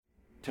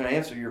to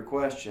answer your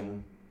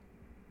question,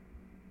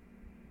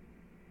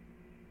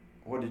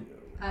 what did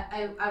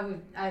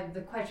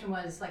the question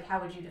was, like,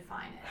 how would you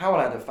define it? How would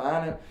I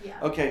define it? Yeah.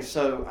 Okay,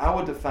 so I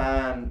would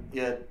define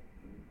it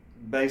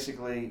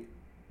basically,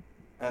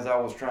 as I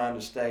was trying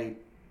to state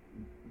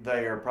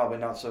there, probably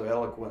not so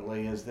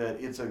eloquently, is that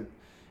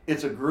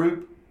it's a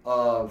group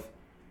of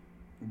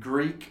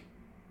Greek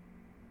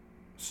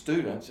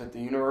students at the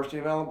University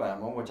of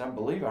Alabama, which I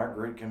believe our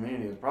Greek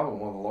community is probably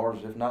one of the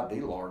largest, if not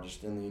the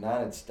largest, in the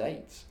United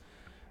States.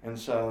 And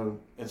so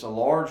it's a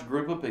large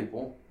group of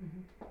people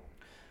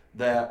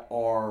that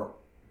are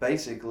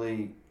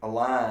basically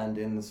aligned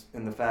in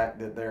the fact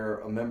that they're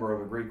a member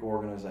of a Greek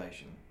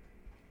organization.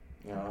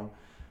 You know,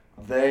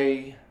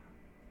 they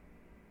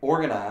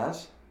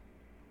organize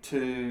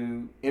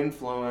to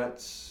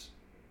influence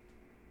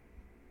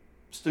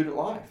student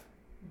life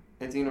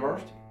at the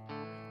university.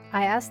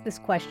 I asked this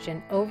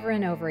question over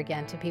and over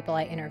again to people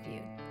I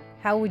interviewed.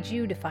 How would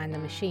you define the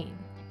machine?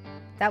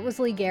 That was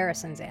Lee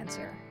Garrison's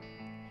answer.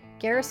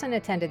 Garrison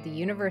attended the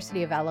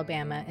University of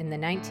Alabama in the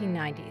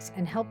 1990s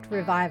and helped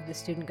revive the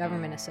Student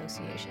Government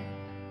Association,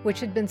 which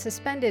had been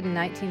suspended in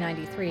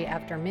 1993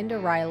 after Minda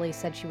Riley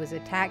said she was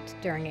attacked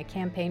during a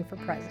campaign for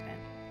president.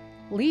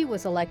 Lee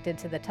was elected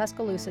to the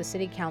Tuscaloosa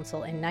City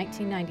Council in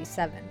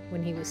 1997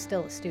 when he was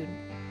still a student.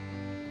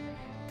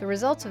 The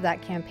results of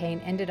that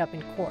campaign ended up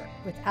in court,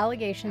 with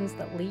allegations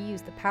that Lee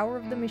used the power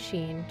of the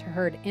machine to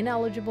herd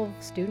ineligible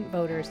student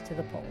voters to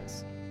the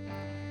polls.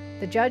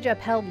 The judge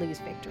upheld Lee's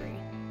victory.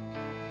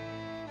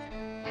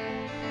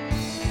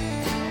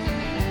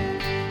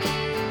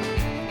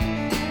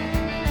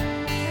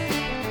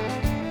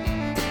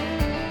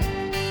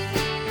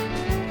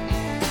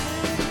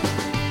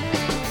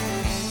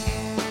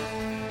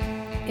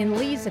 In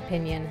Lee's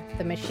opinion,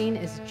 the machine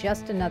is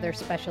just another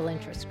special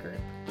interest group.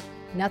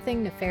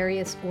 Nothing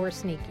nefarious or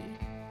sneaky.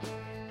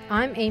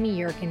 I'm Amy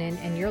Yurkinen,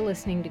 and you're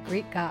listening to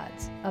Greek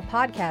Gods, a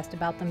podcast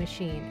about the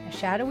machine, a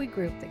shadowy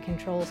group that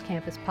controls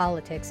campus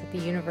politics at the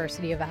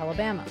University of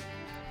Alabama.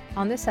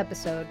 On this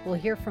episode, we'll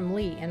hear from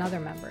Lee and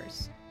other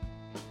members.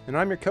 And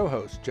I'm your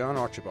co-host, John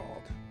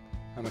Archibald.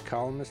 I'm a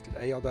columnist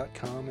at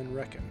AL.com and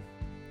Reckon.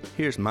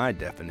 Here's my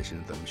definition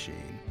of the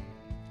machine.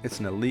 It's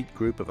an elite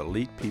group of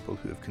elite people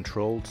who have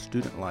controlled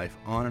student life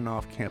on and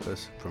off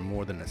campus for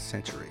more than a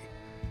century,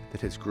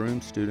 that has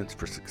groomed students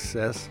for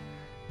success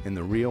in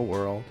the real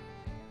world,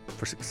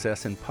 for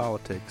success in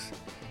politics,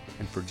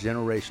 and for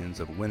generations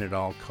of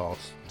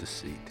win-at-all-costs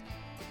deceit.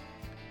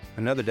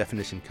 Another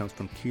definition comes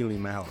from Keely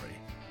Mallory.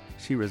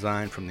 She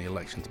resigned from the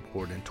Elections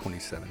Board in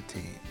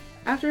 2017.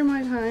 After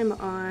my time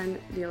on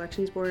the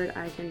Elections Board,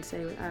 I can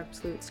say with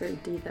absolute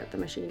certainty that the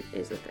machine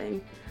is a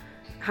thing.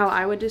 How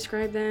I would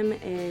describe them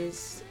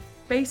is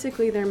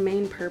basically their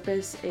main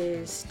purpose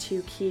is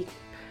to keep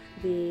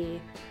the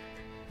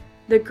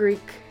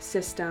Greek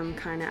system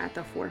kind of at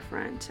the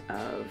forefront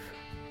of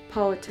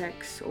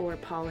politics or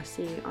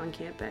policy on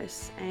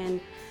campus.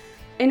 And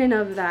in and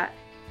of that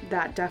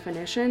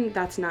definition,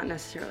 that's not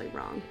necessarily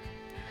wrong.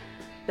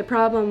 The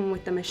problem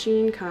with the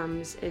machine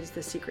comes is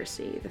the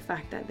secrecy, the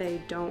fact that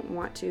they don't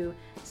want to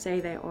say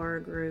they are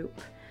a group.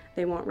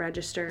 They won't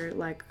register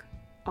like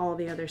all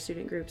the other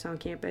student groups on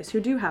campus who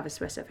do have a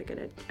specific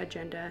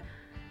agenda.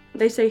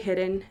 They stay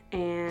hidden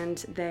and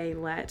they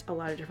let a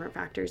lot of different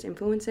factors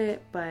influence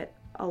it, but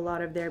a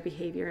lot of their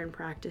behavior and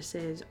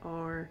practices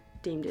are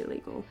deemed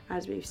illegal,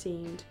 as we've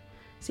seen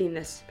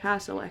this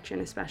past election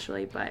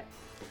especially. But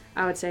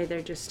I would say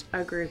they're just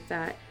a group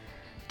that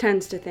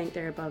tends to think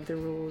they're above the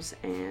rules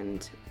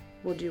and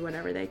will do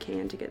whatever they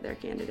can to get their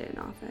candidate in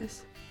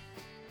office.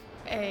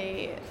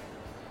 A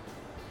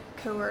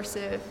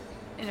coercive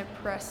and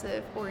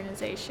oppressive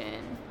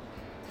organization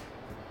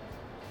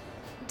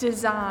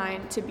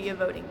designed to be a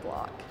voting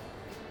bloc.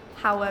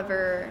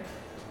 However,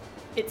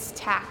 its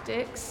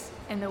tactics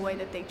and the way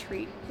that they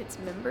treat its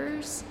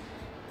members,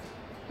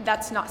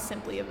 that's not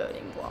simply a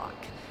voting bloc.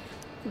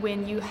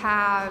 When you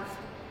have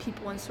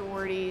people in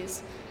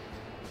sororities,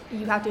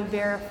 you have to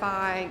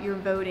verify your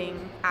voting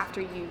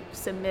after you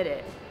submit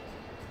it.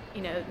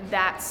 You know,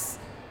 that's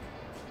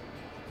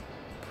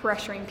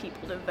pressuring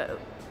people to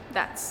vote.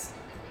 That's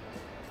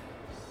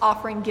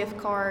offering gift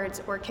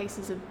cards or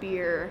cases of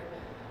beer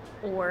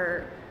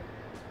or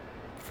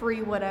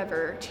free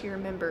whatever to your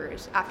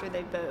members after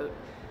they vote.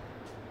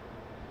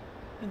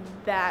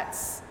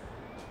 That's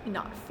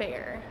not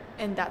fair,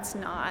 and that's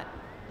not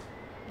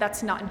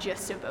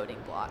just a voting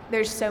bloc.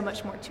 There's so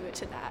much more to it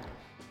to that.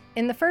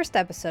 In the first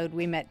episode,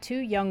 we met two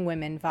young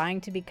women vying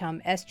to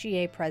become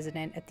SGA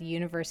president at the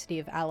University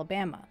of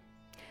Alabama.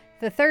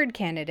 The third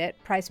candidate,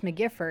 Price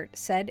McGiffert,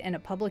 said in a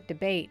public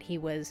debate he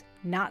was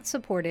not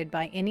supported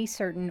by any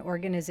certain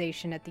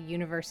organization at the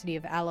University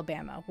of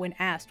Alabama when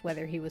asked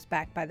whether he was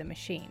backed by the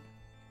machine.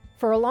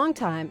 For a long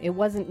time, it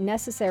wasn't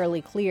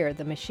necessarily clear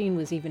the machine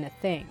was even a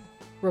thing.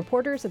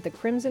 Reporters at the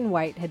Crimson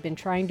White had been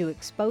trying to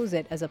expose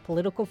it as a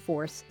political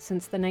force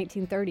since the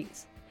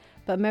 1930s,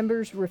 but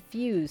members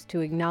refused to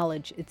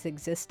acknowledge its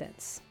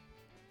existence.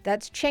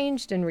 That's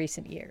changed in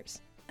recent years.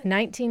 A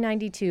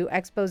 1992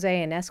 expose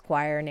in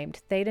Esquire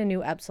named Theta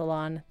Nu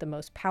Epsilon the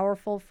most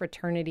powerful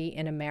fraternity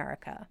in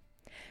America.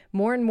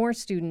 More and more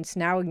students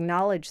now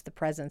acknowledge the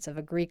presence of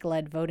a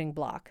Greek-led voting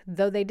bloc,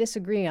 though they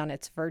disagree on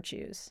its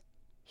virtues.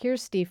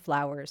 Here's Steve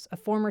Flowers, a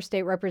former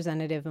state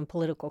representative and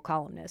political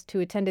columnist who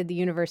attended the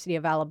University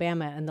of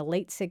Alabama in the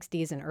late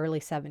 60s and early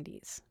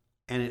 70s.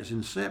 And its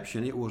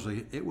inception, it was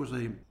a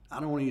I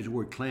don't want to use the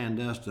word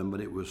clandestine,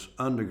 but it was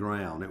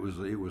underground. It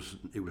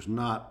was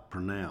not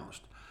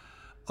pronounced.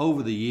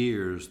 Over the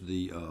years,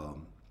 the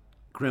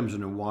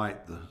Crimson and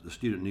White, the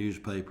student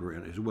newspaper,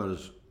 and as well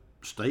as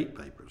state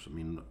papers, I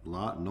mean, a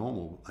lot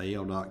normal,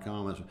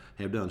 AL.com,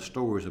 have done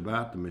stories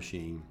about the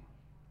machine.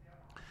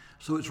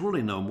 So it's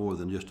really no more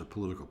than just a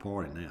political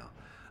party now.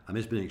 I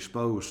mean, it's been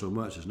exposed so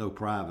much, there's no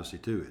privacy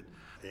to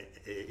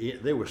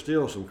it. There were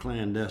still some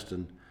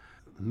clandestine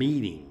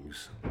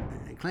meetings.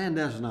 And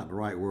clandestine is not the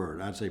right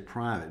word. I'd say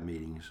private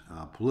meetings,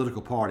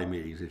 political party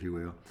meetings, if you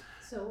will.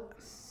 So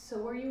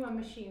were you a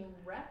machine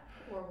rep,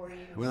 or were you?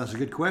 Well, that's a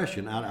good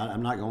question.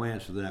 I'm not going to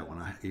answer that one.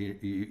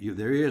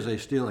 There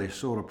is still a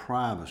sort of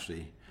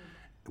privacy,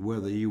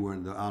 whether you were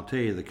I'll tell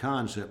you the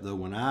concept, though.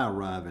 When I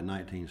arrived in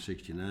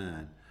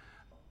 1969,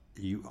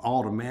 you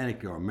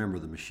automatically are a member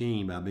of the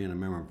machine by being a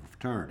member of a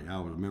fraternity. I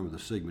was a member of the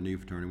Sigma Nu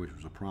fraternity, which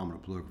was a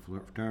prominent political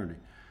fraternity,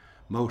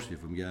 mostly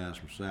from guys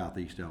from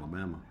southeast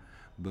Alabama.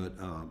 But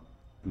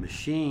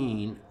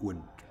machine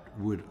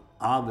would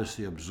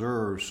obviously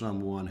observe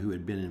someone who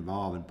had been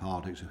involved in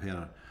politics, who had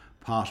a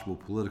possible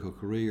political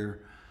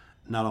career,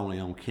 not only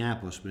on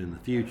campus but in the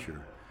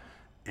future.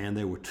 And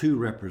there were 2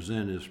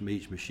 representatives from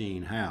each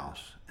machine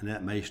house, and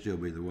that may still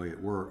be the way it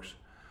works.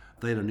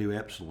 Theta Nu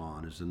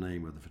Epsilon is the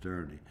name of the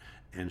fraternity.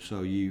 And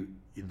so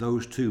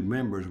those 2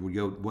 members would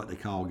go what they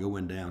call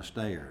going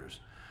downstairs,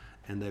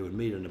 and they would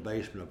meet in the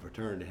basement of a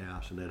fraternity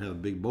house, and they'd have a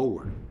big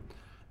board,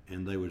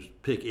 and they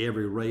would pick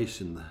every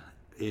race in the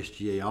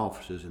SGA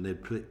offices, and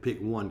they'd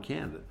pick one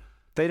candidate.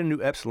 Theta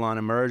Nu Epsilon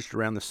emerged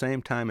around the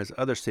same time as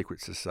other secret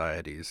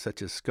societies,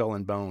 such as Skull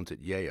and Bones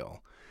at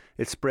Yale.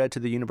 It spread to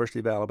the University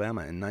of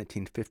Alabama in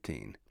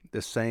 1915,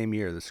 the same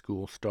year the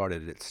school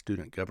started its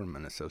Student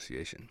Government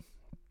Association.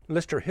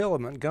 Lister Hill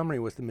of Montgomery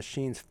was the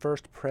machine's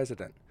first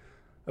president.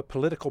 A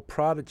political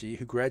prodigy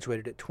who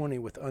graduated at 20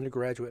 with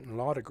undergraduate and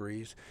law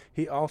degrees,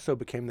 he also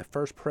became the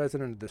first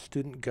president of the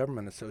Student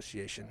Government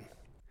Association.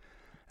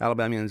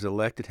 Alabamians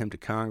elected him to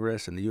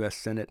Congress and the U.S.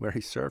 Senate, where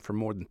he served for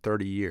more than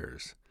 30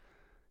 years.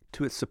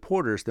 To its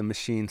supporters, the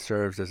machine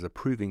serves as a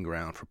proving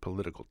ground for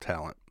political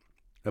talent.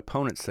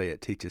 Opponents say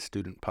it teaches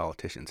student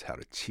politicians how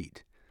to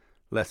cheat,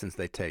 lessons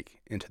they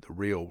take into the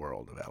real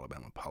world of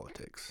Alabama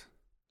politics.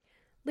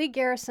 Lee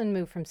Garrison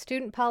moved from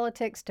student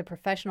politics to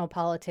professional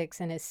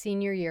politics in his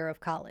senior year of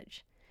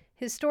college.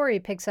 His story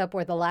picks up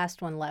where the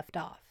last one left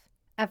off.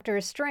 After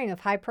a string of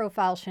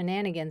high-profile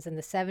shenanigans in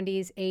the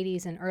 70s,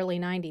 80s, and early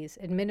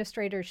 90s,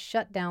 administrators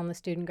shut down the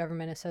Student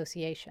Government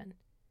Association.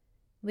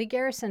 Lee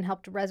Garrison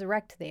helped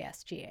resurrect the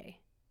SGA.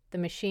 The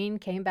machine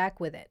came back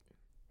with it.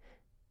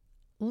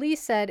 Lee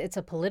said it's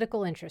a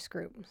political interest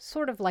group,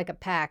 sort of like a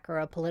PAC or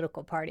a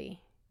political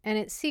party, and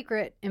it's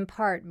secret in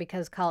part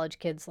because college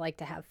kids like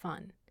to have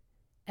fun.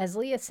 As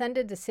Lee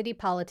ascended to city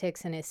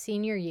politics in his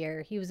senior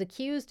year, he was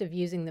accused of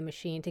using the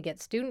machine to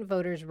get student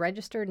voters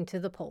registered into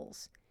the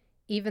polls,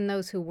 even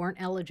those who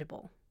weren't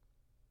eligible.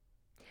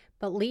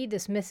 But Lee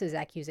dismisses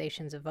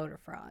accusations of voter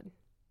fraud.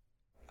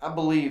 I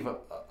believe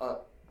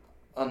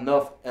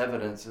enough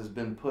evidence has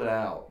been put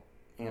out,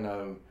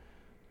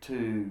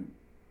 to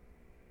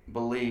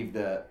believe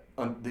that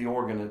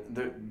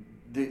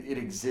it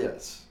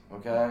exists,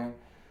 okay?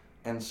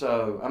 And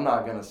so I'm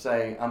not going to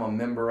say I'm a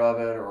member of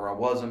it or I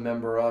was a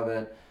member of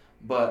it,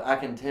 but I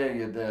can tell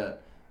you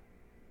that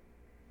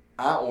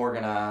I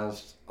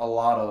organized a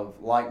lot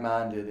of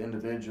like-minded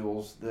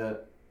individuals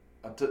that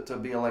to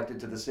be elected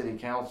to the city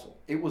council.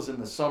 It was in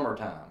the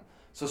summertime,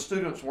 so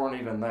students weren't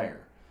even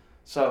there.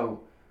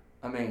 So,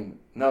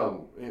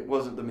 no, it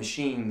wasn't the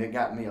machine that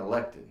got me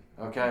elected,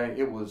 okay?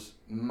 It was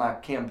my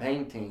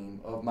campaign team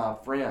of my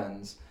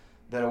friends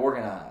that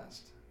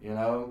organized,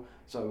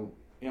 So,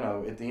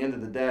 at the end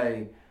of the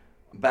day,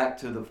 back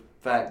to the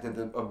fact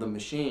of the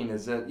machine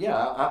is that,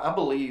 I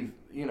believe,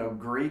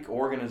 Greek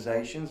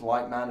organizations,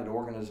 like-minded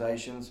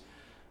organizations,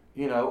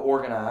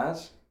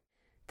 organize.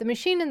 The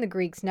machine and the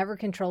Greeks never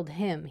controlled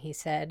him, he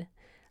said.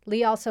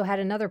 Lee also had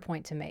another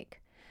point to make.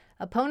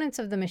 Opponents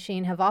of the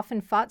machine have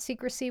often fought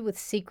secrecy with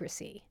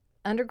secrecy.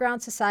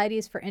 Underground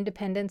societies for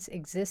independence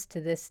exist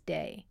to this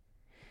day.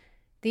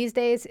 These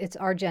days, it's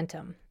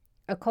Argentum,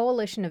 a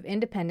coalition of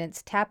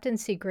independents tapped in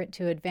secret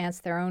to advance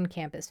their own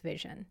campus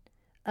vision.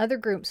 Other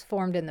groups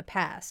formed in the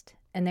past,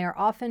 and they are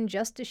often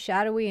just as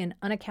shadowy and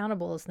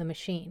unaccountable as the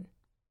machine.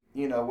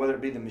 Whether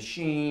it be the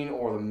machine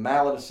or the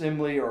Mallet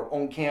Assembly or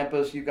on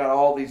campus, you've got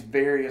all these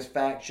various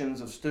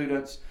factions of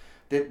students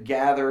that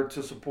gather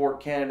to support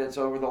candidates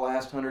over the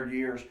last 100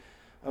 years.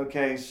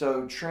 Okay,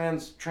 so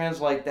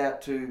translate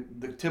that to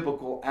the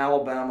typical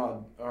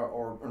Alabama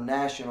or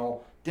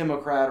national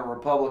Democrat or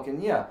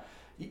Republican. Yeah,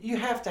 you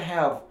have to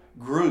have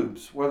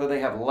groups, whether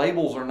they have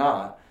labels or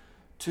not,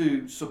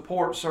 to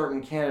support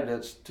certain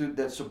candidates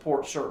that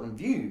support certain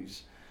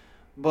views.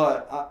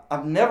 But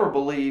I've never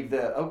believed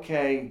that,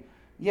 okay,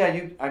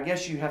 yeah, I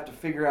guess you have to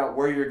figure out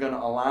where you're going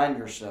to align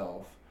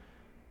yourself.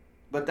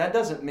 But that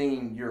doesn't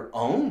mean you're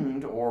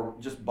owned or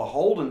just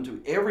beholden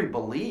to every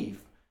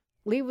belief.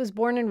 Lee was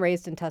born and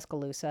raised in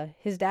Tuscaloosa.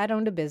 His dad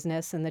owned a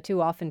business, and the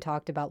two often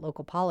talked about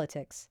local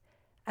politics.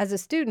 As a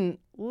student,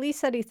 Lee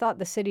said he thought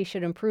the city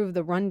should improve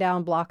the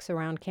rundown blocks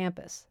around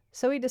campus,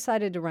 so he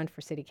decided to run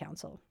for city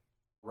council.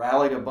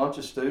 Rallied a bunch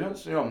of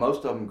students,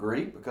 most of them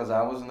Greek, because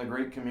I was in the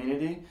Greek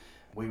community.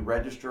 We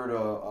registered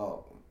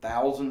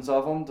thousands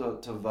of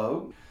them to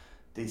vote.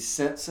 The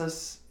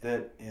census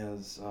that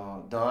is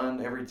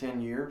done every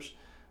 10 years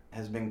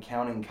has been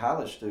counting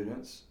college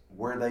students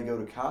where they go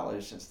to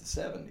college since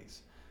the 70s.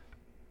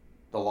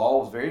 The law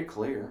was very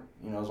clear,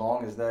 as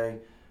long as they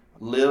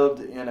lived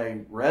in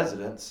a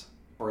residence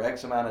for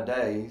X amount of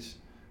days,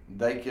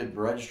 they could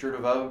register to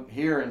vote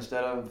here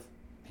instead of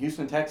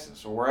Houston,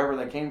 Texas, or wherever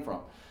they came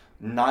from.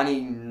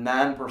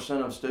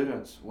 99% of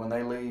students, when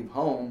they leave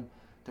home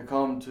to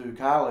come to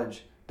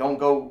college, don't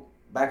go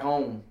back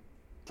home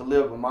to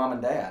live with mom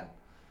and dad.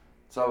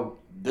 So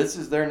this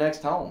is their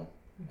next home.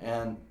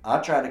 And I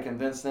tried to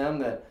convince them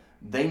that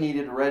they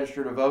needed to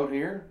register to vote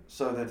here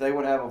so that they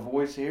would have a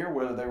voice here,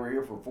 whether they were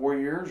here for 4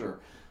 years or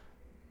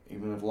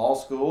even if law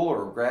school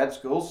or grad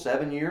school,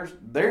 7 years.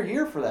 They're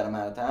here for that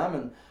amount of time,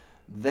 and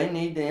they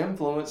need to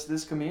influence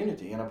this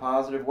community in a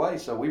positive way.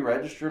 So we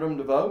registered them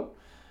to vote.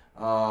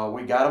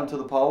 We got them to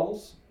the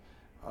polls,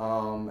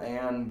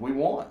 and we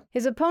won.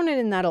 His opponent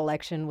in that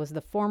election was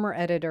the former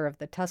editor of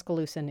the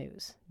Tuscaloosa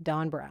News,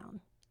 Don Brown.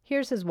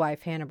 Here's his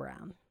wife, Hannah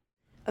Brown.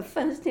 At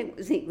first it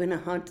was even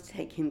hard to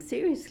take him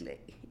seriously,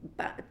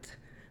 but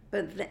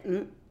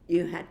then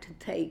you had to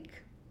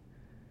take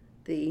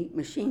the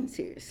machine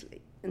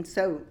seriously. And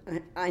so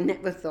I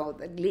never thought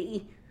that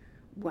Lee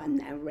won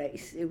that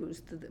race. It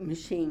was that the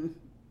machine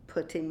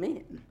put him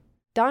in.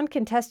 Don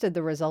contested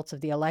the results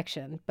of the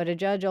election, but a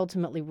judge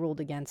ultimately ruled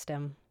against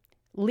him.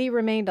 Lee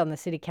remained on the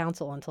city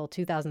council until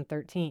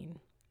 2013.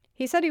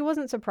 He said he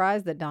wasn't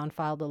surprised that Don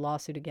filed a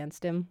lawsuit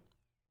against him.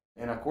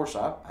 And of course,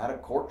 I had a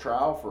court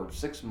trial for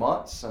 6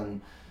 months,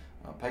 and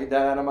I paid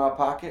that out of my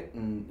pocket.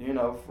 And,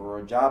 for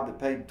a job that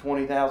paid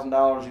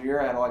 $20,000 a year,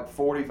 I had like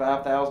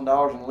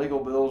 $45,000 in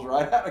legal bills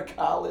right out of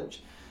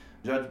college.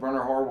 Judge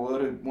Brenner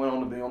Harwood, who went on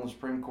to be on the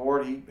Supreme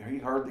Court, he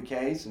heard the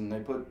case, and they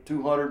put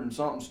 200 and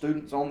something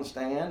students on the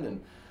stand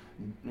and,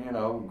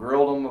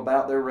 grilled them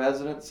about their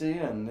residency.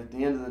 And at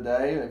the end of the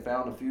day, they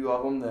found a few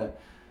of them that,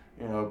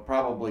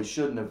 probably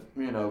shouldn't have,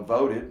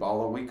 voted,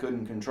 although we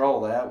couldn't control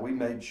that. We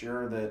made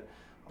sure that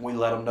we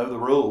let them know the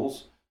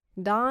rules.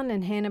 Don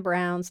and Hannah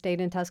Brown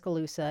stayed in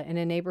Tuscaloosa in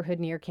a neighborhood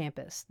near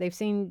campus. They've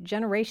seen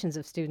generations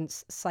of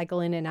students cycle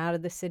in and out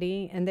of the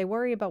city, and they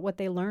worry about what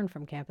they learn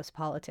from campus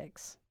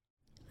politics.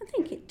 I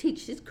think it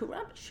teaches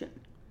corruption.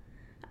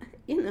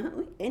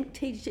 It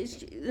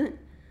teaches you that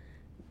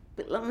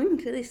belonging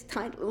to this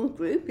tight little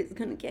group is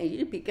going to get you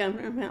to be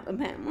governor of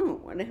Alabama or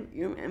whatever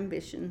your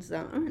ambitions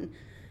are, and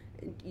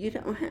you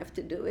don't have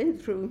to do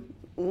it through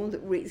all the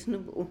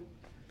reasonable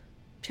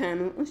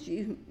channels.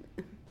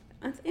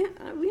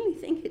 I really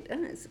think it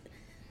does.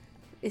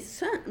 It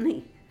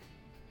certainly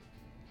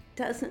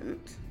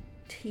doesn't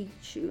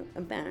teach you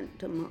about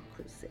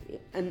democracy,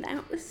 and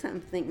that was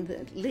something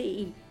that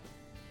Lee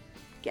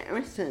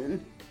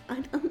Garrison, I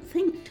don't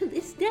think to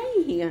this day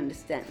he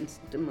understands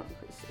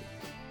democracy.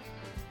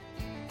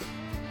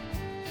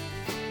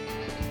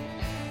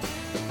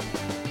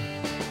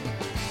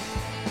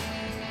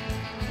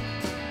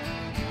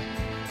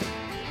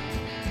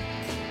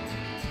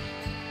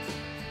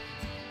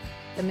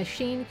 The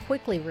machine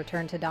quickly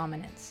returned to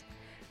dominance.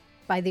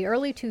 By the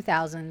early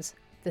 2000s,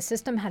 the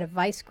system had a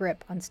vice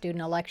grip on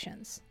student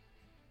elections.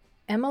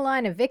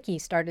 Emmeline Vicky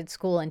started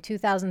school in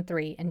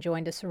 2003 and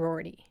joined a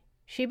sorority.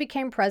 She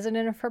became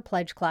president of her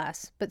pledge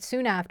class, but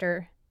soon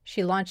after,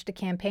 she launched a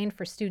campaign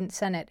for student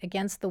senate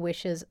against the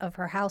wishes of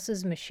her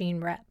house's machine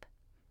rep.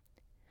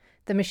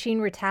 The machine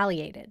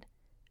retaliated.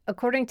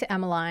 According to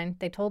Emmeline,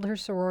 they told her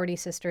sorority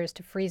sisters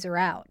to freeze her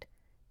out.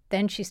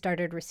 Then she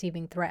started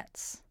receiving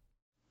threats.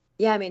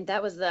 Yeah,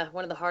 that was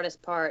one of the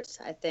hardest parts,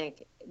 I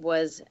think,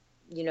 was,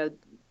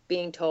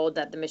 being told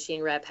that the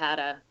machine rep had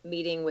a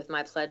meeting with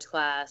my pledge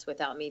class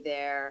without me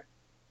there,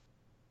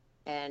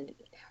 and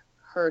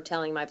her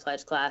telling my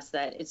pledge class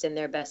that it's in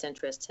their best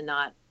interest to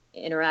not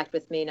interact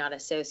with me, not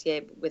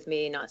associate with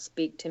me, not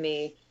speak to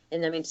me.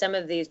 And some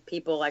of these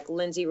people, like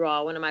Lindsay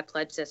Raw, one of my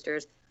pledge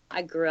sisters,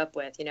 I grew up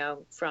with,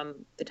 from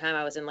the time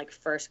I was in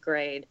first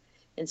grade.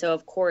 And so,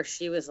 of course,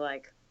 she was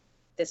like,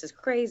 this is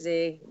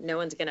crazy. No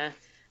one's going to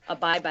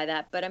abide by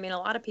that. But a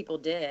lot of people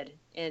did.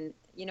 And,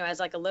 as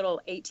a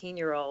little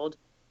 18-year-old,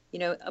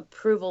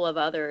 approval of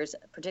others,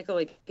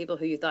 particularly people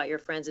who you thought your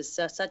friends, is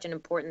such an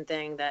important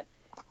thing that,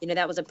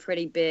 that was a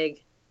pretty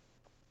big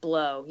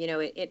blow.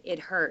 It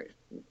hurt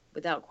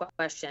without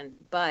question.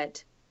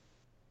 But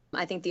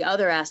I think the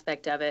other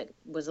aspect of it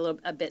was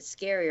a bit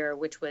scarier,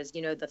 which was,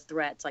 the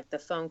threats, like the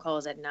phone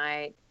calls at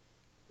night,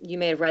 you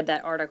may have read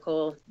that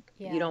article,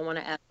 Yeah. You don't want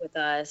to F with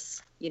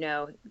us,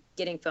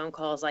 getting phone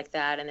calls like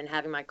that, and then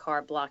having my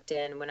car blocked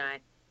in when I,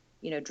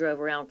 drove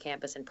around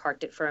campus and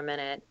parked it for a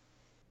minute.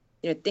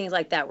 Things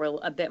like that were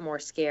a bit more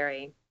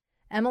scary.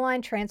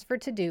 Emmeline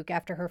transferred to Duke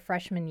after her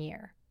freshman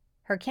year.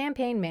 Her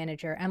campaign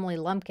manager, Emily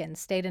Lumpkin,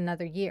 stayed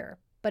another year,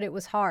 but it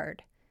was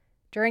hard.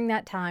 During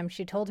that time,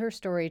 she told her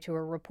story to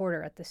a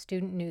reporter at the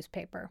student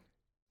newspaper.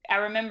 I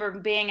remember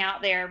being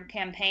out there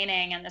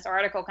campaigning and this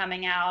article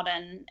coming out,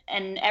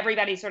 and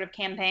everybody sort of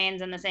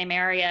campaigns in the same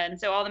area. And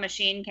so all the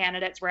machine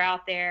candidates were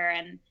out there.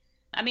 And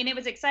I mean, it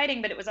was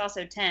exciting, but it was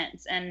also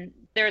tense. And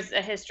there's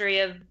a history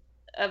of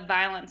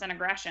violence and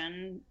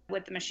aggression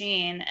with the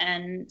machine.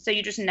 And so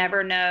you just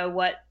never know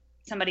what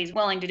somebody's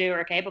willing to do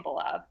or capable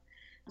of.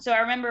 So I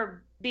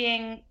remember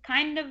being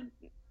kind of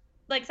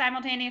like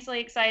simultaneously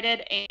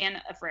excited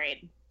and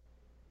afraid.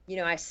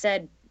 I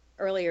said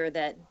earlier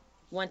that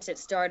once it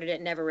started,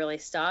 it never really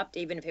stopped.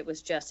 Even if it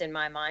was just in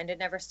my mind, it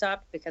never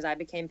stopped because I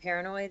became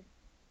paranoid.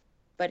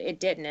 But it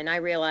didn't. And I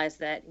realized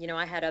that,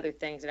 I had other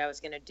things that I was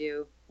going to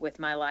do with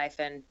my life.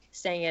 And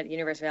staying at the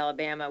University of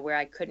Alabama, where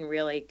I couldn't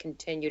really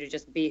continue to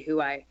just be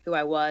who I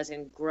was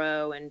and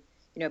grow and,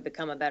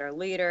 become a better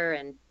leader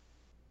and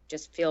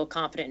just feel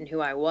confident in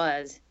who I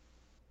was,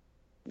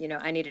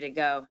 I needed to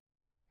go.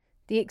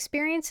 The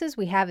experiences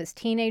we have as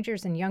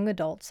teenagers and young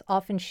adults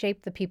often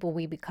shape the people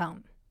we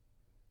become.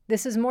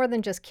 This is more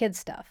than just kid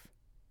stuff.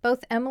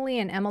 Both Emily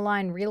and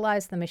Emmeline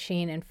realized the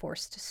machine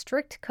enforced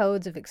strict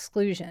codes of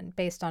exclusion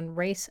based on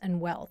race and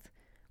wealth,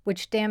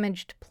 which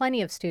damaged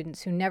plenty of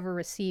students who never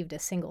received a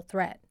single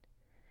threat.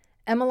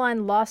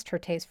 Emmeline lost her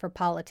taste for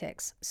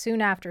politics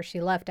soon after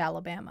she left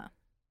Alabama.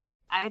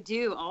 I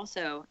do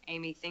also,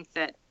 Amy, think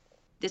that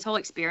this whole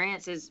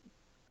experience is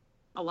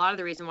a lot of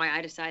the reason why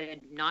I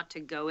decided not to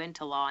go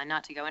into law and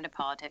not to go into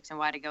politics and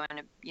why to go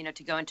into,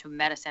 to go into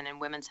medicine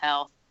and women's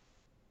health.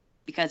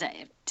 Because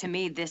to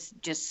me, this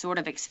just sort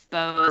of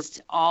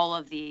exposed all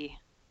of the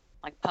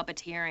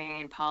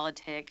puppeteering in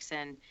politics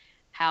and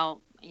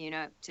how,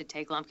 to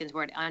take Lumpkin's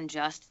word,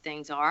 unjust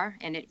things are.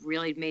 And it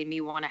really made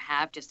me want to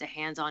have just a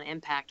hands-on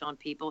impact on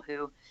people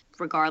who,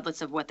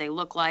 regardless of what they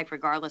look like,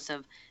 regardless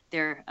of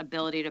their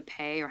ability to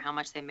pay or how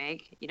much they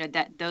make,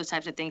 that those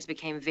types of things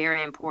became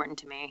very important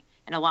to me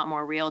and a lot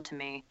more real to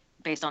me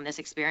based on this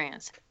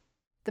experience.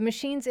 The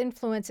machine's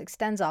influence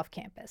extends off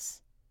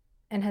campus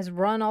and has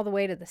run all the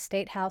way to the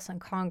State House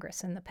and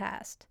Congress in the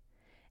past.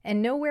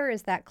 And nowhere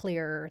is that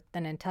clearer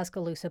than in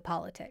Tuscaloosa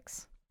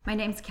politics. My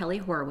name's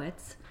Kelly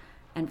Horwitz,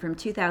 and from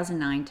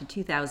 2009 to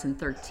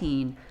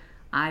 2013,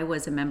 I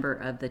was a member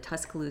of the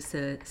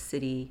Tuscaloosa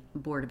City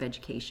Board of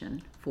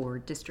Education for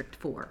District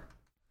 4.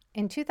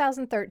 In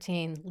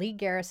 2013, Lee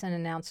Garrison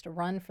announced a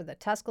run for the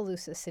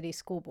Tuscaloosa City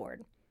School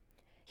Board.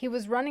 He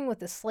was running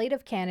with a slate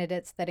of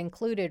candidates that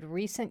included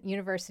recent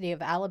University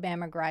of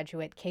Alabama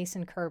graduate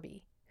Cason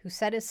Kirby, who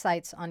set his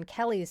sights on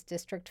Kelly's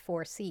District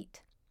 4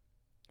 seat.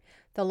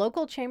 The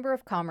local Chamber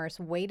of Commerce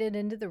waded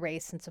into the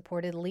race and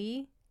supported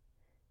Lee,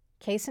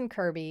 Cason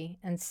Kirby,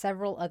 and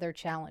several other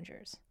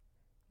challengers.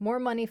 More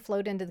money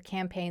flowed into the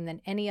campaign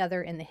than any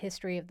other in the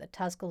history of the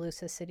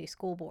Tuscaloosa City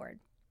School Board.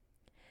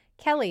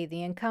 Kelly,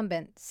 the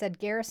incumbent, said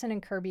Garrison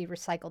and Kirby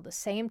recycled the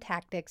same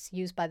tactics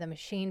used by the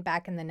machine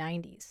back in the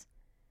 90s.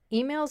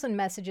 Emails and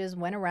messages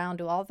went around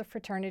to all the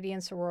fraternity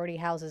and sorority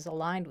houses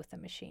aligned with the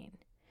machine.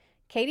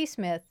 Katie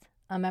Smith,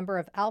 a member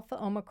of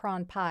Alpha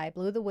Omicron Pi,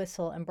 blew the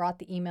whistle and brought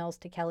the emails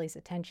to Kelly's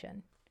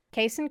attention.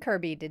 Cason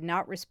Kirby did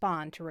not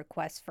respond to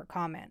requests for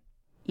comment.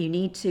 You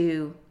need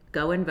to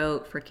go and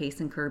vote for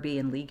Cason Kirby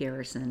and Lee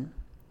Garrison.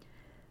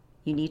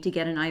 You need to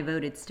get an I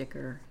voted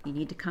sticker. You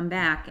need to come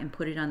back and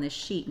put it on this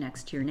sheet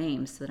next to your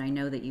name so that I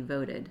know that you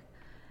voted.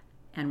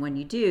 And when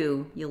you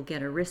do, you'll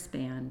get a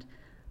wristband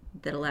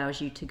that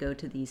allows you to go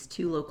to these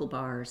 2 local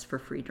bars for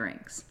free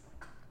drinks.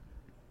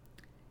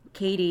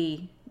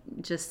 Katie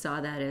just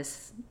saw that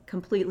as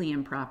completely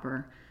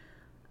improper,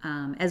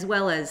 as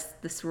well as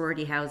the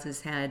sorority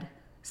houses had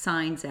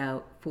signs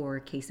out for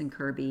Cason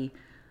Kirby,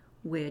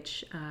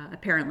 which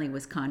apparently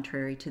was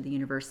contrary to the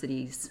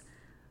university's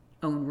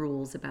own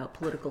rules about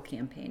political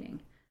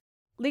campaigning.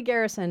 Lee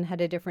Garrison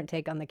had a different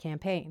take on the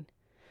campaign.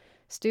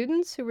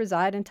 Students who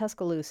reside in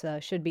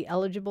Tuscaloosa should be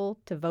eligible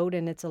to vote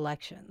in its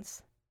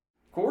elections.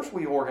 Of course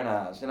we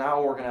organized, and I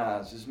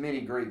organized as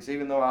many Greeks.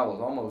 Even though I was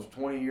almost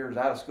 20 years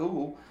out of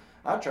school,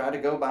 I tried to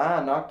go by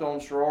and knocked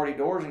on sorority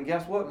doors, and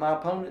guess what? My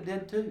opponent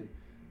did too.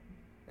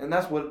 And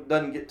that's what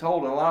doesn't get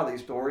told in a lot of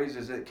these stories,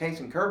 is that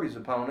Cason Kirby's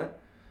opponent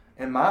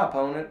and my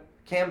opponent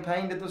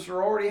campaigned at the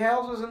sorority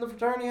houses and the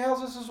fraternity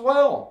houses as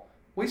well.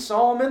 We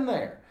saw them in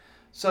there.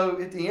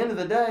 So at the end of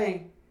the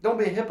day, don't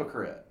be a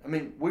hypocrite. I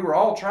mean, we were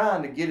all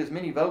trying to get as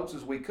many votes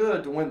as we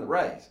could to win the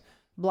race.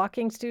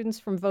 Blocking students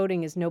from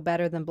voting is no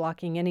better than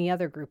blocking any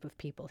other group of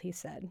people, he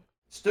said.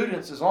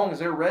 Students, as long as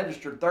they're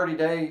registered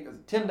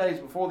 10 days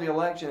before the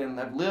election and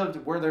have lived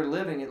where they're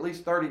living at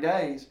least 30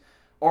 days,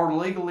 are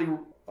legally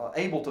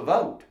able to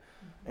vote.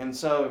 And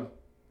so,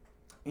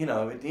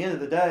 at the end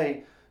of the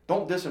day,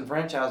 don't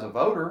disenfranchise a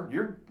voter.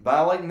 You're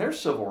violating their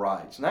civil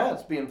rights. Now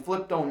it's being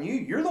flipped on you.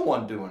 You're the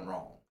one doing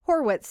wrong.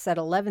 Horwitz said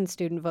 11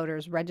 student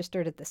voters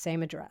registered at the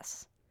same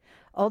address.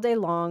 All day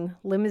long,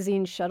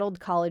 limousines shuttled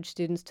college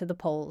students to the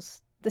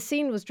polls. The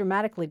scene was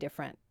dramatically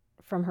different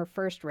from her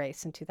first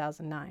race in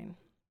 2009.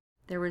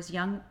 There was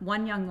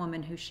one young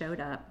woman who showed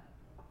up,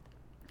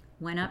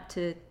 went up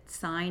to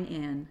sign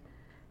in,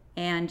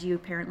 and you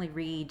apparently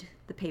read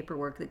the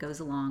paperwork that goes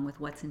along with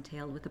what's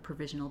entailed with the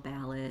provisional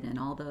ballot and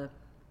all the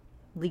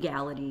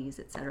legalities,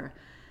 etc.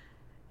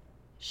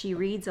 She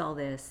reads all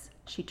this,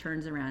 she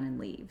turns around and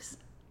leaves.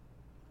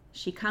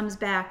 She comes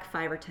back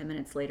 5 or 10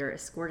 minutes later,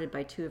 escorted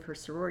by 2 of her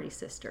sorority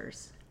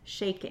sisters,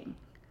 shaking,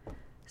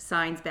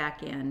 signs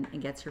back in,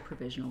 and gets her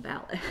provisional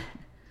ballot.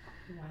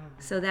 Wow.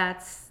 So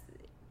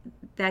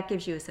that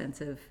gives you a sense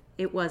of,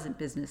 it wasn't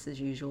business as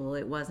usual.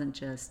 It wasn't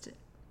just,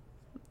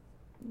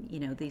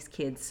 these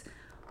kids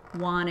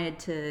wanted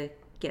to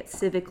get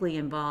civically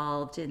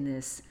involved in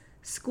this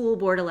school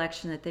board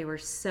election that they were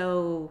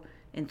so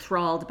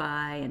enthralled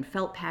by and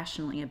felt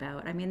passionately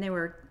about. I mean, they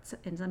were,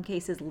 in some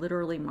cases,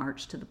 literally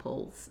marched to the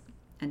polls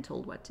and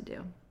told what to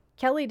do.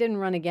 Kelly didn't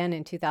run again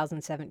in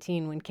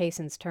 2017 when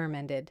Kayson's term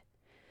ended.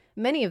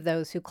 Many of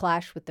those who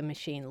clash with the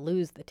machine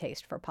lose the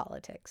taste for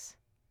politics.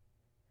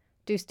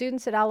 Do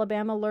students at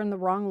Alabama learn the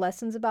wrong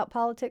lessons about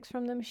politics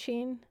from the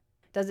machine?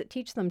 Does it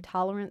teach them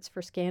tolerance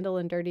for scandal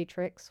and dirty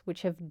tricks,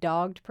 which have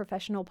dogged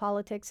professional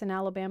politics in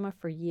Alabama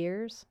for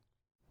years?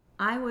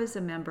 I was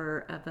a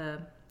member of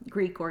a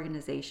Greek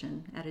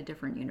organization at a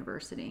different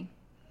university.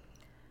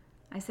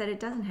 I said, it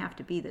doesn't have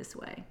to be this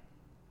way.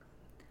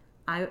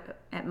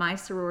 At my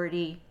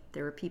sorority,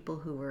 there were people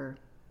who were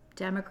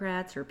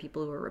Democrats or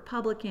people who were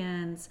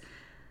Republicans.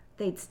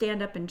 They'd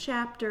stand up in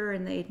chapter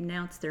and they'd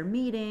announce their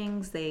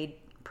meetings, they'd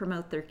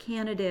promote their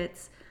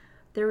candidates.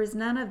 There was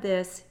none of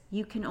this,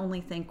 you can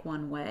only think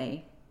one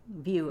way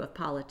view of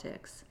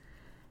politics.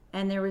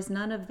 And there was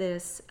none of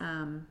this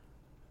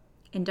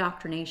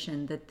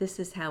indoctrination that this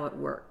is how it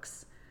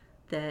works,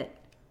 that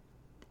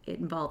it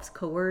involves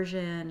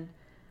coercion,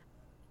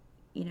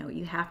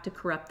 you have to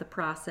corrupt the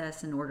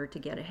process in order to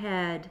get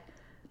ahead.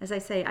 As I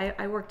say,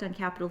 I worked on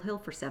Capitol Hill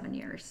for 7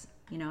 years.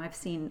 I've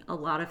seen a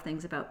lot of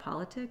things about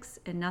politics,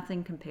 and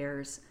nothing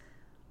compares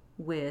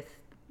with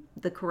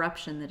the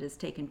corruption that is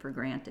taken for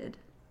granted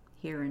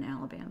here in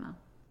Alabama.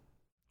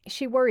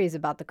 She worries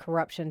about the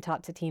corruption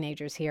taught to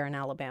teenagers here in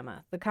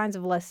Alabama, the kinds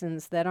of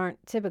lessons that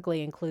aren't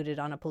typically included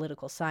on a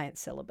political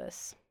science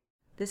syllabus.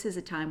 This is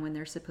a time when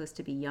they're supposed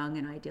to be young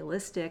and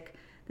idealistic.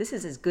 This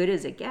is as good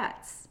as it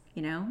gets,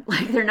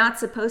 Like, they're not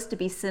supposed to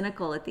be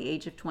cynical at the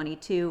age of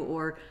 22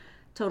 or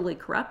totally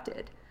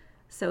corrupted.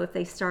 So if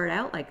they start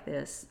out like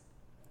this,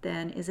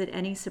 then is it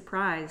any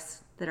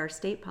surprise that our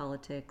state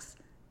politics,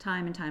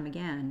 time and time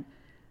again,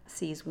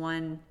 sees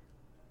one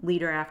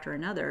leader after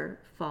another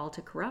fall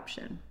to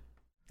corruption?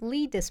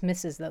 Lee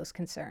dismisses those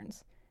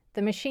concerns.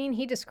 The machine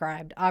he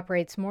described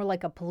operates more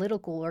like a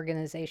political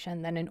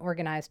organization than an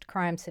organized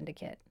crime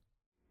syndicate.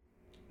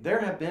 There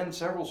have been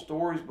several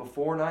stories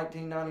before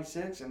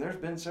 1996, and there's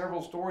been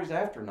several stories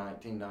after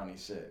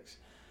 1996.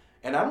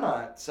 And I'm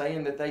not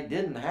saying that they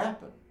didn't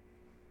happen.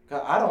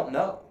 I don't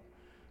know.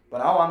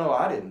 But all I know,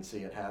 I didn't see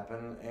it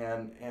happen,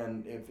 and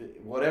if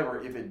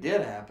it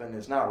did happen,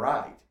 it's not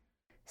right.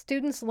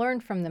 Students learn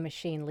from the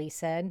machine, Lee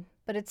said,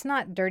 but it's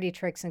not dirty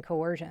tricks and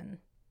coercion.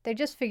 They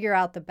just figure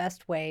out the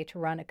best way to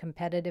run a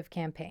competitive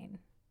campaign.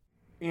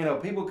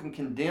 People can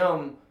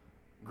condemn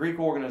Greek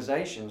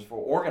organizations for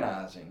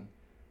organizing,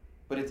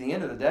 but at the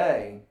end of the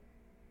day,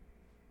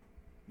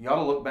 you ought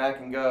to look back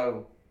and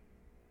go,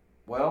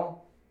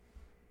 well,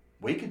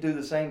 we could do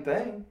the same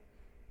thing.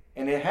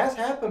 And it has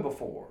happened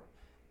before.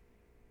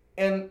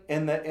 And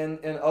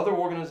other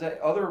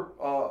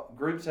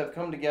groups have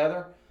come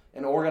together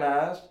and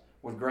organized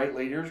with great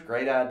leaders,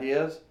 great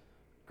ideas,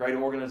 great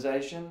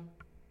organization,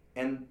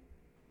 and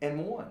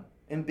won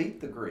and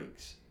beat the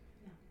Greeks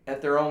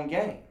at their own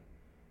game.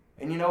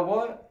 And you know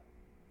what?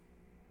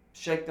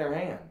 Shake their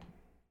hand.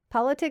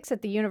 Politics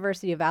at the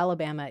University of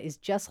Alabama is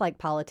just like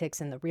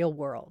politics in the real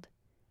world.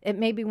 It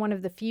may be one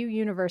of the few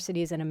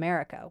universities in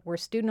America where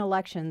student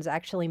elections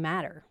actually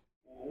matter.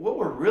 What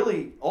we're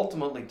really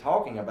ultimately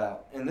talking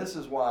about, and this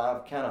is why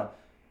I've kind of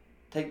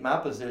take my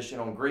position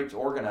on Greeks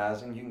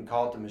organizing. You can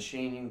call it the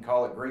machine, you can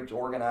call it Greeks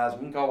organizing,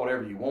 you can call it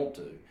whatever you want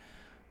to.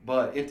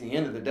 But at the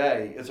end of the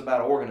day, it's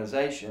about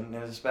organization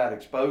and it's about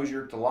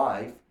exposure to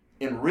life.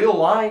 In real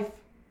life,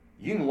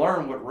 you can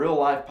learn what real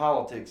life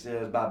politics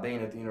is by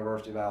being at the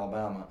University of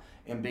Alabama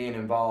and being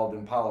involved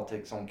in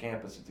politics on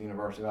campus at the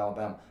University of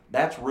Alabama.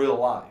 That's real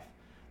life.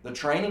 The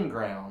training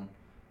ground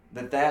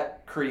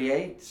that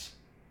creates,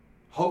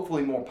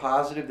 hopefully more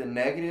positive than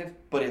negative,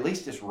 but at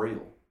least it's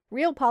real.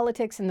 Real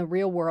politics in the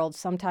real world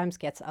sometimes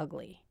gets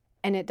ugly,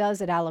 and it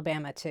does at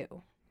Alabama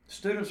too.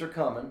 Students are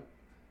coming.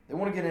 They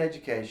want to get an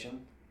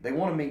education. They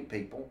want to meet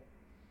people.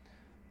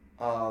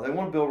 They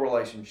want to build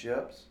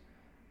relationships.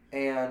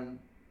 And,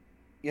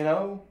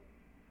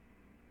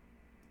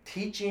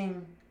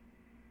 teaching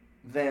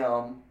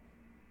them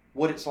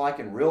what it's like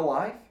in real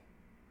life,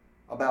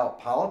 about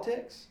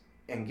politics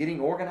and getting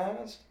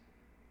organized,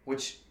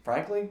 which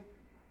frankly,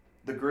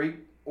 the Greek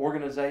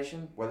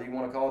organization, whether you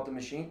want to call it the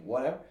machine,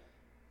 whatever,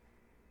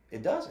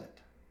 it doesn't.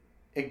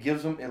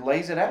 It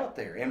lays it out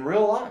there in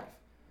real life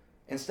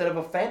instead of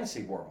a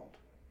fantasy world.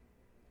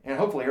 And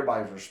hopefully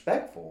everybody's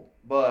respectful,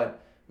 but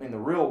I mean, the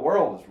real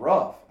world is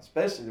rough,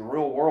 especially the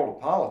real world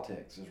of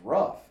politics is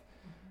rough.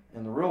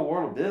 And the real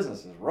world of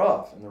business is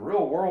rough. And the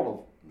real world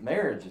of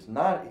marriage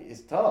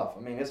is tough. I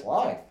mean, it's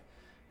life.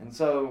 And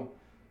so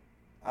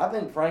I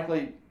think,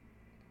 frankly,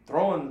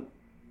 at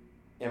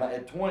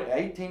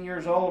 18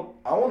 years old,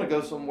 I want to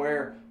go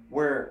somewhere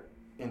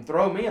and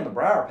throw me in the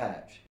briar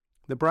patch.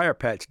 The Briar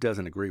Patch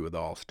doesn't agree with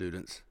all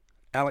students.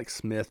 Alex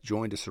Smith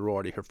joined a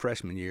sorority her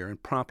freshman year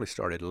and promptly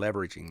started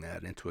leveraging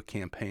that into a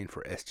campaign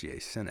for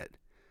SGA Senate.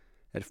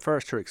 At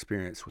first, her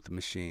experience with the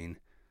machine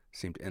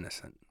seemed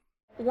innocent.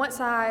 Once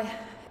I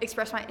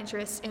expressed my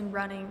interest in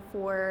running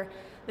for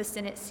the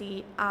Senate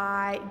seat,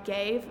 I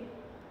gave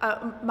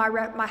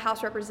my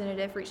House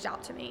representative reached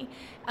out to me,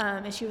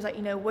 and she was like,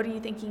 what are you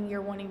thinking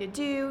you're wanting to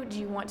do? Do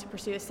you want to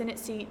pursue a Senate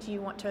seat? Do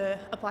you want to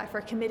apply for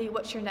a committee?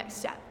 What's your next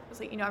step? I was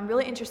like, I'm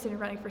really interested in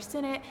running for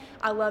Senate.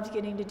 I loved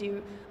getting to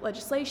do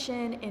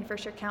legislation in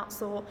first year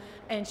council.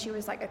 And she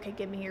was like, okay,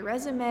 give me your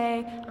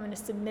resume. I'm going to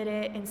submit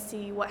it and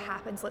see what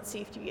happens. Let's see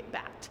if you get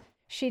backed.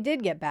 She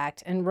did get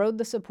backed and rode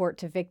the support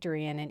to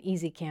victory in an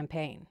easy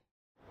campaign.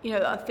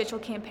 Official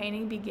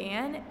campaigning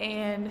began,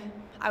 and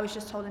I was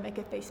just told to make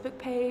a Facebook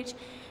page.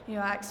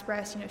 I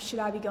expressed, should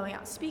I be going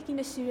out speaking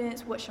to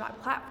students? What should my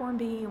platform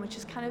be? Which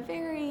is kind of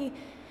very,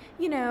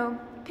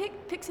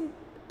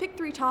 pick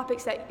 3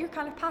 topics that you're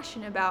kind of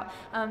passionate about.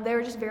 They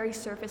were just very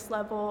surface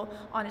level.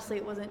 Honestly,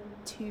 it wasn't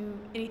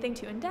anything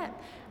too in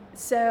depth.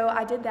 So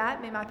I did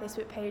that, made my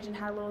Facebook page and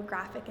had a little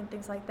graphic and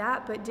things like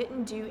that, but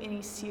didn't do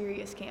any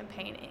serious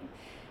campaigning.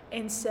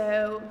 And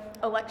so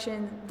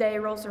election day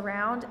rolls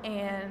around,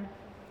 and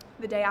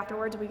the day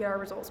afterwards we get our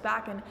results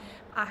back, and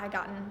I had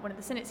gotten one of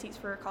the Senate seats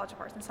for College of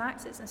Arts and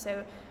Sciences. And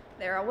so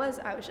there I was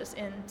just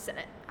in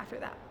Senate after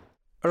that.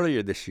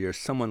 Earlier this year,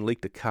 someone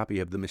leaked a copy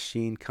of the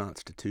machine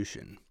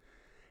Constitution.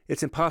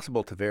 It's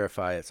impossible to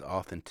verify its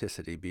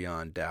authenticity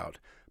beyond doubt,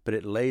 but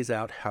it lays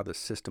out how the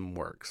system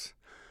works.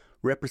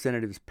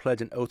 Representatives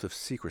pledge an oath of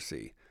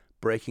secrecy.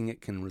 Breaking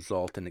it can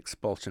result in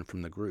expulsion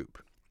from the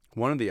group.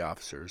 One of the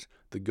officers,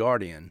 the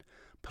Guardian,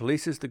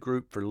 polices the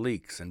group for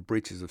leaks and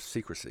breaches of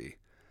secrecy.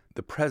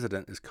 The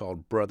president is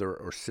called Brother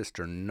or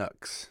Sister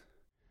Nux.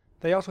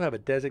 They also have a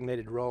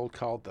designated role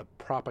called the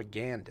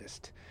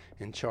propagandist,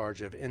 in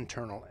charge of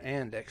internal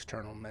and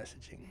external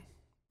messaging.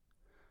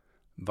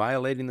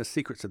 Violating the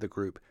secrets of the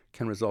group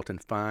can result in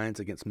fines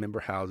against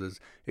member houses,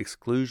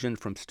 exclusion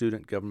from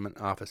student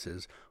government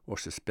offices, or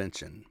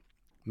suspension.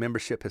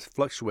 Membership has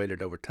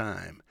fluctuated over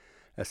time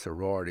as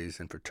sororities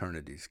and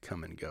fraternities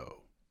come and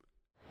go.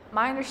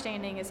 My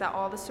understanding is that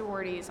all the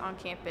sororities on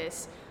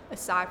campus,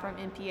 aside from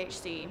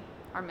NPHC,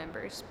 are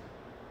members.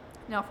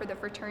 Now for the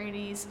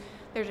fraternities,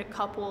 there's a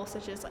couple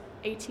such as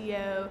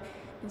ATO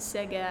and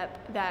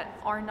SEGEP that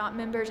are not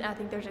members, and I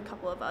think there's a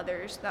couple of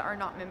others that are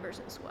not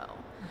members as well.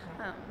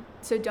 Okay.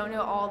 So don't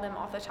know all of them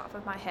off the top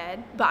of my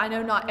head, but I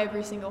know not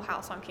every single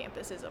house on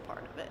campus is a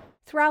part of it.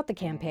 Throughout the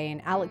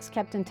campaign, Alex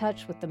kept in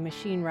touch with the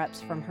machine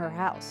reps from her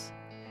house.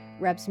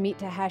 Reps meet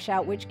to hash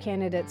out which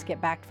candidates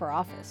get backed for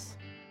office.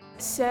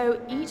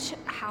 So each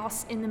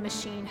house in the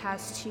machine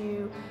has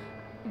 2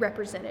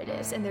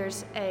 representatives, and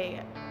there's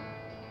a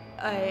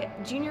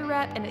junior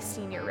rep and a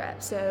senior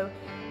rep. So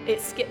it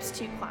skips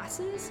 2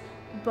 classes,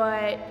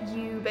 but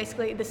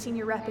the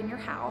senior rep in your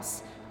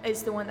house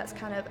is the one that's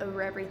kind of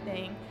over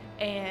everything,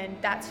 and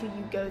that's who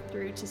you go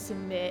through to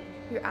submit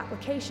your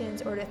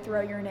applications or to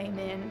throw your name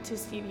in to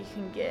see if you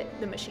can get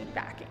the machine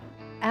backing.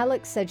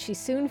 Alex said she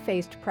soon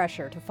faced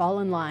pressure to fall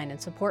in line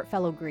and support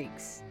fellow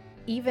Greeks,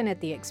 even at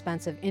the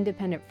expense of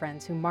independent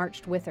friends who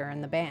marched with her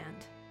in the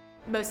band.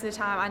 Most of the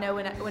time, I know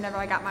whenever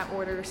I got my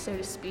orders, so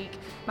to speak,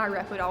 my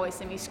rep would always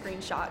send me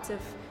screenshots of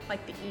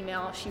the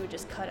email. She would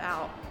just cut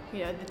out,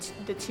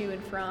 the to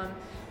and from,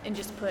 and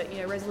just put,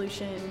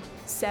 resolution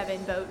 7,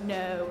 vote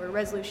no, or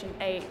resolution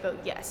 8, vote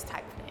yes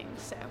type thing.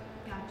 So,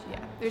 gotcha.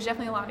 Yeah, there's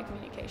definitely a lot of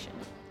communication.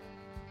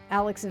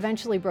 Alex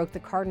eventually broke the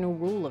cardinal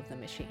rule of the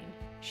machine.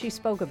 She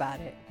spoke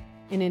about it.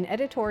 In an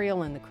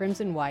editorial in the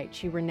Crimson White,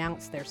 she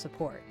renounced their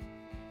support.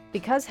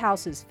 Because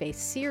houses face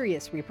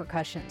serious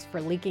repercussions for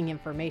leaking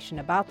information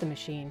about the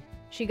machine,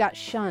 she got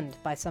shunned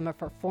by some of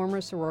her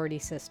former sorority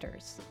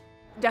sisters.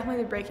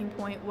 Definitely the breaking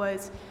point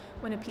was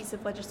when a piece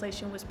of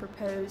legislation was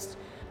proposed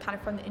kind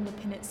of from the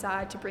independent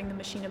side to bring the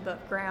machine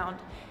above ground.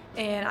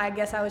 And I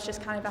guess I was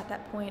just kind of at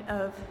that point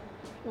of,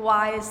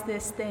 why is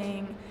this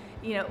thing,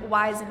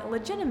 why isn't it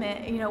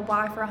legitimate?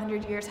 Why for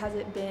 100 years has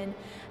it been?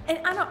 And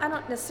I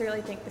don't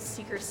necessarily think the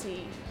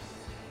secrecy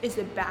is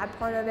the bad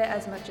part of it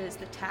as much as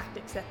the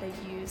tactics that they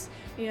use.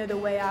 The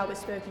way I was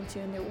spoken to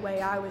and the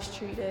way I was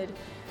treated,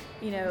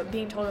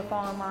 being told to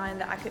fall in line,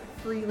 that I could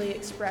freely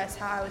express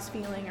how I was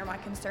feeling or my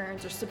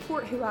concerns or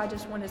support who I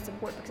just wanted to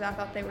support because I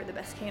thought they were the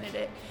best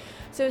candidate.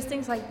 So it's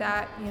things like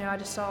that, I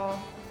just saw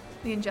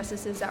the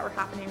injustices that were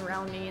happening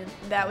around me. And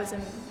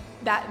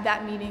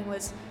that meeting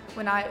was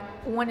when I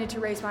wanted to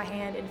raise my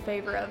hand in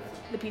favor of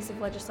the piece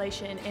of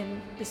legislation,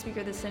 and the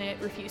Speaker of the Senate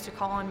refused to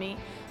call on me,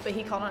 but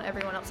he called on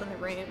everyone else in the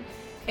room.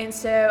 And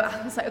so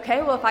I was like,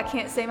 okay, well, if I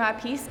can't say my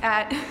piece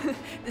at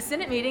the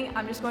Senate meeting,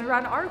 I'm just going to write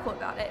an article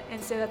about it.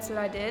 And so that's what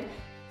I did.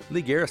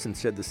 Lee Garrison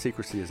said the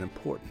secrecy is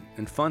important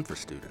and fun for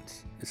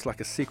students. It's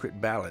like a secret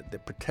ballot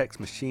that protects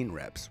machine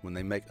reps when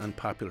they make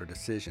unpopular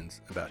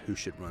decisions about who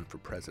should run for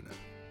president.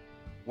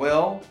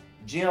 Well,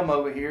 Jim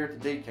over here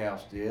at the Deke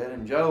House did,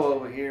 and Joe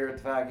over here at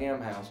the Phi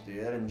Gam House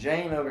did, and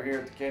Jane over here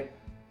at the Cape.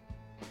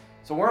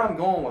 So where I'm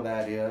going with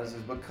that is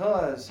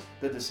because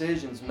the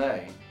decision's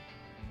made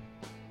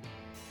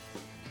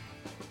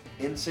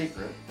in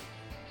secret,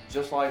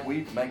 just like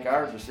we make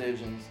our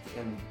decisions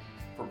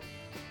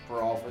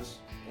for office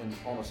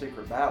on a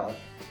secret ballot.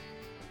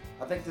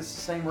 I think this is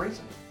the same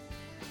reason.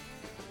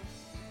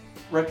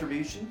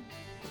 Retribution.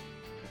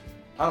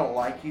 I don't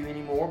like you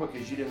anymore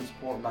because you didn't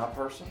support my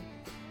person.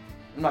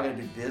 I'm not going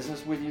to do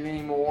business with you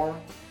anymore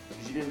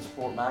because you didn't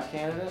support my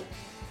candidate.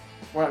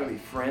 We're not going to be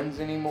friends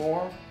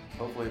anymore.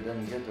 Hopefully it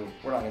doesn't get to,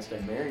 we're not going to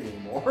stay married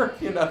anymore.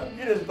 You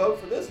didn't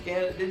vote for this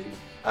candidate, did you?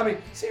 I mean,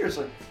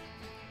 seriously,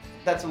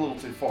 that's a little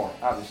too far,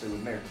 obviously,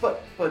 with marriage.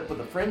 But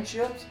the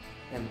friendships,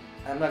 and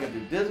I'm not going to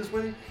do business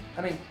with you.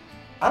 I mean,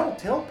 I don't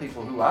tell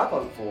people who I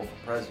vote for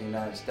President of the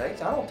United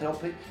States. I don't tell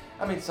people,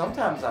 I mean,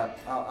 sometimes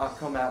I'll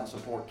come out and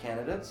support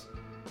candidates,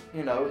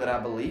 that I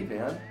believe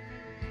in.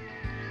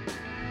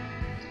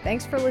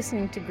 Thanks for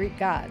listening to Greek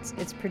Gods.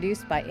 It's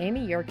produced by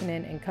Amy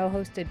Yerkinen and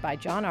co-hosted by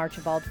John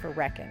Archibald for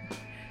Reckon.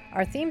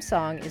 Our theme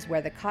song is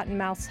Where the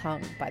Cottonmouths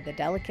Hung by the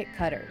Delicate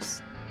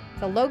Cutters.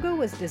 The logo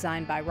was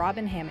designed by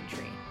Robin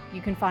Hammondtree.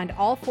 You can find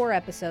all 4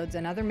 episodes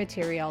and other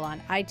material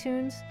on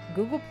iTunes,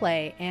 Google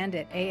Play, and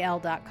at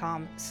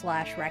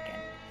al.com/Reckon.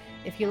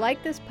 If you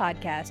like this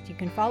podcast, you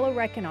can follow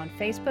Reckon on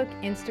Facebook,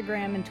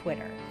 Instagram, and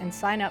Twitter, and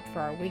sign up for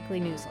our weekly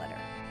newsletter.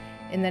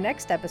 In the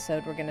next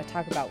episode, we're going to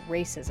talk about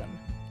racism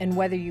and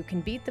whether you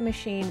can beat the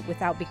machine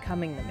without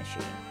becoming the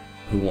machine.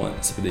 Who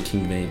wants to be the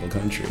king of an evil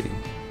country?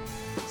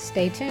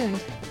 Stay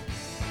tuned.